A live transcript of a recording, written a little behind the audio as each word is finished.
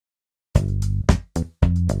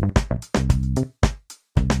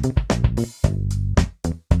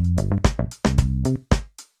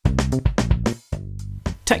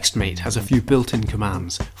TextMate has a few built-in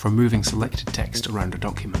commands for moving selected text around a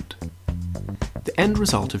document. The end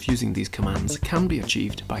result of using these commands can be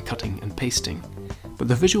achieved by cutting and pasting, but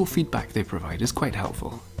the visual feedback they provide is quite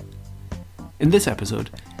helpful. In this episode,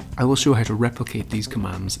 I will show how to replicate these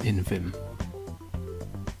commands in Vim.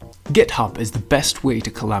 GitHub is the best way to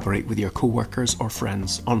collaborate with your co-workers or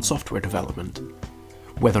friends on software development.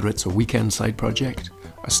 Whether it's a weekend side project,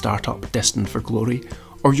 a startup destined for glory,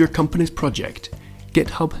 or your company's project,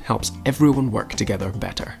 GitHub helps everyone work together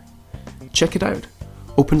better. Check it out.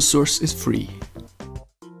 Open source is free.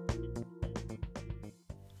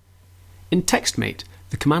 In TextMate,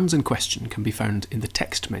 the commands in question can be found in the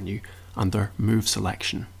text menu under Move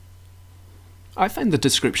Selection. I find the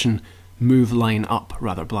description "move line up"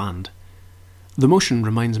 rather bland. The motion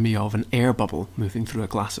reminds me of an air bubble moving through a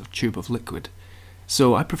glass tube of liquid,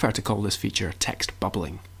 so I prefer to call this feature text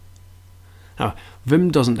bubbling. Now,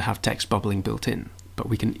 Vim doesn't have text bubbling built in, but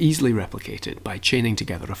we can easily replicate it by chaining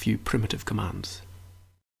together a few primitive commands.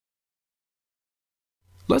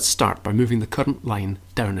 Let's start by moving the current line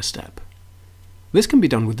down a step. This can be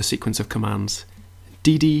done with the sequence of commands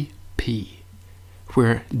ddp,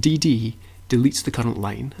 where dd deletes the current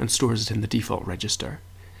line and stores it in the default register,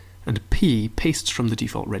 and p pastes from the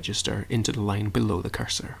default register into the line below the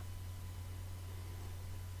cursor.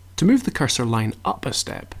 To move the cursor line up a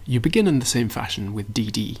step, you begin in the same fashion with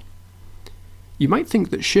dd. You might think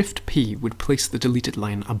that Shift-P would place the deleted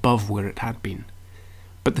line above where it had been,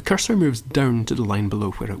 but the cursor moves down to the line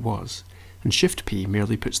below where it was, and Shift-P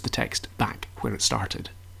merely puts the text back where it started.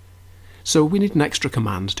 So we need an extra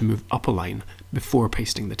command to move up a line before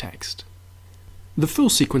pasting the text. The full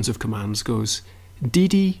sequence of commands goes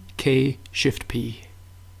dd k Shift-P.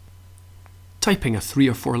 Typing a 3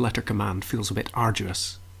 or 4 letter command feels a bit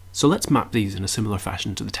arduous, so let's map these in a similar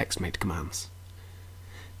fashion to the TextMate commands.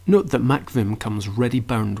 Note that MacVim comes ready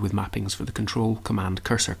bound with mappings for the Control Command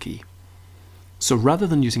Cursor key. So rather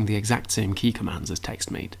than using the exact same key commands as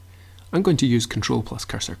TextMate, I'm going to use Control plus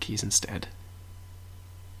Cursor keys instead.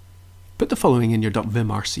 Put the following in your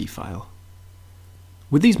 .vimrc file.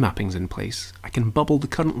 With these mappings in place, I can bubble the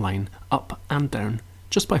current line up and down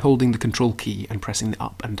just by holding the Control key and pressing the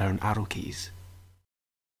up and down arrow keys.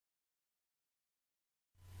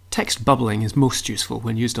 Text bubbling is most useful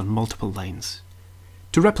when used on multiple lines.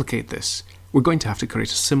 To replicate this, we're going to have to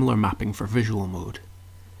create a similar mapping for visual mode.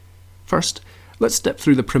 First, let's step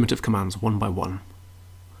through the primitive commands one by one.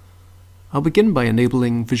 I'll begin by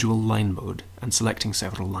enabling visual line mode and selecting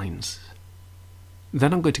several lines.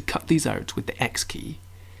 Then I'm going to cut these out with the X key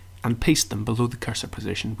and paste them below the cursor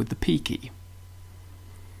position with the P key.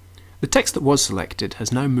 The text that was selected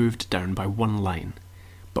has now moved down by one line,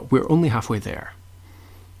 but we're only halfway there.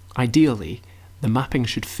 Ideally, the mapping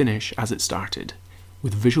should finish as it started,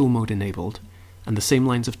 with visual mode enabled and the same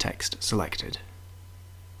lines of text selected.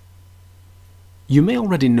 You may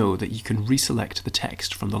already know that you can reselect the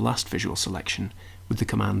text from the last visual selection with the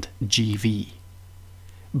command gv.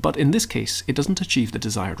 But in this case, it doesn't achieve the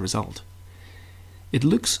desired result. It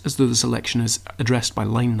looks as though the selection is addressed by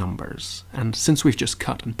line numbers, and since we've just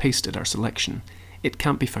cut and pasted our selection, it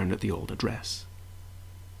can't be found at the old address.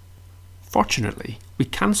 Fortunately, we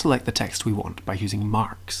can select the text we want by using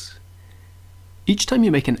marks. Each time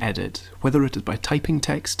you make an edit, whether it is by typing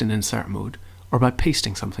text in insert mode or by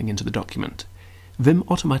pasting something into the document, Vim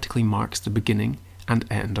automatically marks the beginning and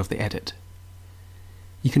end of the edit.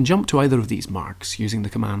 You can jump to either of these marks using the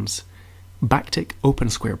commands backtick open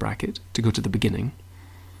square bracket to go to the beginning,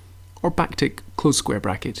 or backtick close square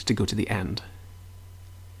bracket to go to the end.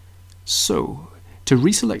 So, to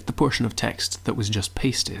reselect the portion of text that was just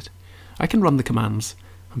pasted, I can run the commands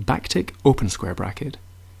backtick open square bracket,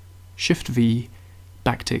 Shift-V,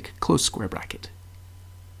 backtick close square bracket.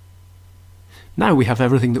 Now we have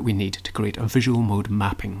everything that we need to create a visual mode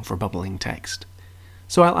mapping for bubbling text,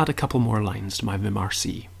 so I'll add a couple more lines to my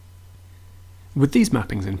vimrc. With these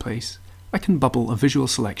mappings in place, I can bubble a visual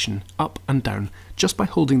selection up and down just by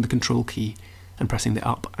holding the Control key and pressing the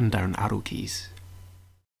up and down arrow keys.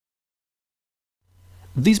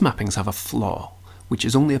 These mappings have a flaw, which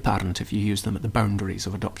is only apparent if you use them at the boundaries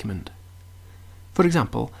of a document. For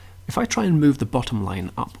example, if I try and move the bottom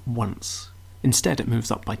line up once, instead it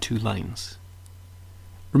moves up by 2 lines.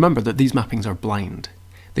 Remember that these mappings are blind.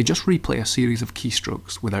 They just replay a series of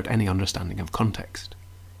keystrokes without any understanding of context.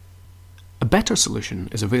 A better solution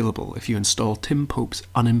is available if you install Tim Pope's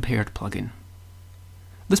Unimpaired plugin.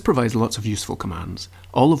 This provides lots of useful commands,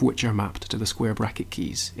 all of which are mapped to the square bracket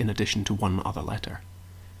keys in addition to one other letter.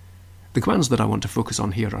 The commands that I want to focus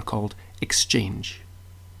on here are called exchange.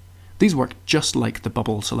 These work just like the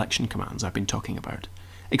bubble selection commands I've been talking about,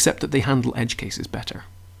 except that they handle edge cases better.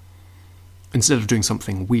 Instead of doing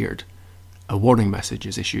something weird, a warning message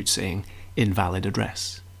is issued saying invalid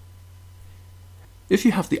address. If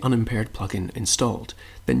you have the unimpaired plugin installed,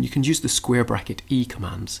 then you can use the square bracket E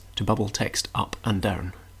commands to bubble text up and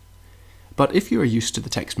down. But if you are used to the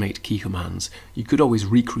TextMate key commands, you could always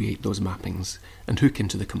recreate those mappings and hook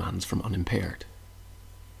into the commands from unimpaired.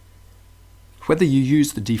 Whether you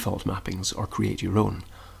use the default mappings or create your own,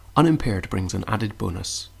 unimpaired brings an added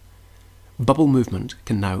bonus. Bubble movement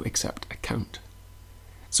can now accept a count.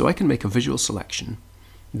 So I can make a visual selection,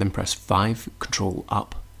 then press 5 Ctrl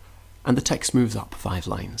up, and the text moves up 5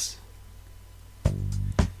 lines.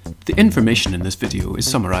 The information in this video is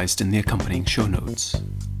summarised in the accompanying show notes.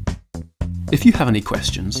 If you have any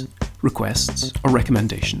questions, requests, or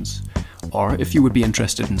recommendations, or if you would be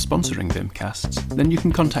interested in sponsoring Vimcasts, then you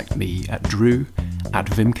can contact me at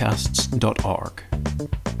drew@vimcasts.org.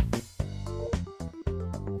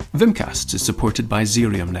 Vimcasts is supported by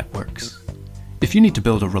Xerium Networks. If you need to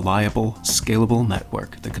build a reliable, scalable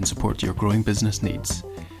network that can support your growing business needs,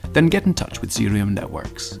 then get in touch with Xerium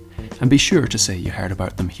Networks, and be sure to say you heard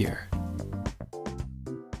about them here.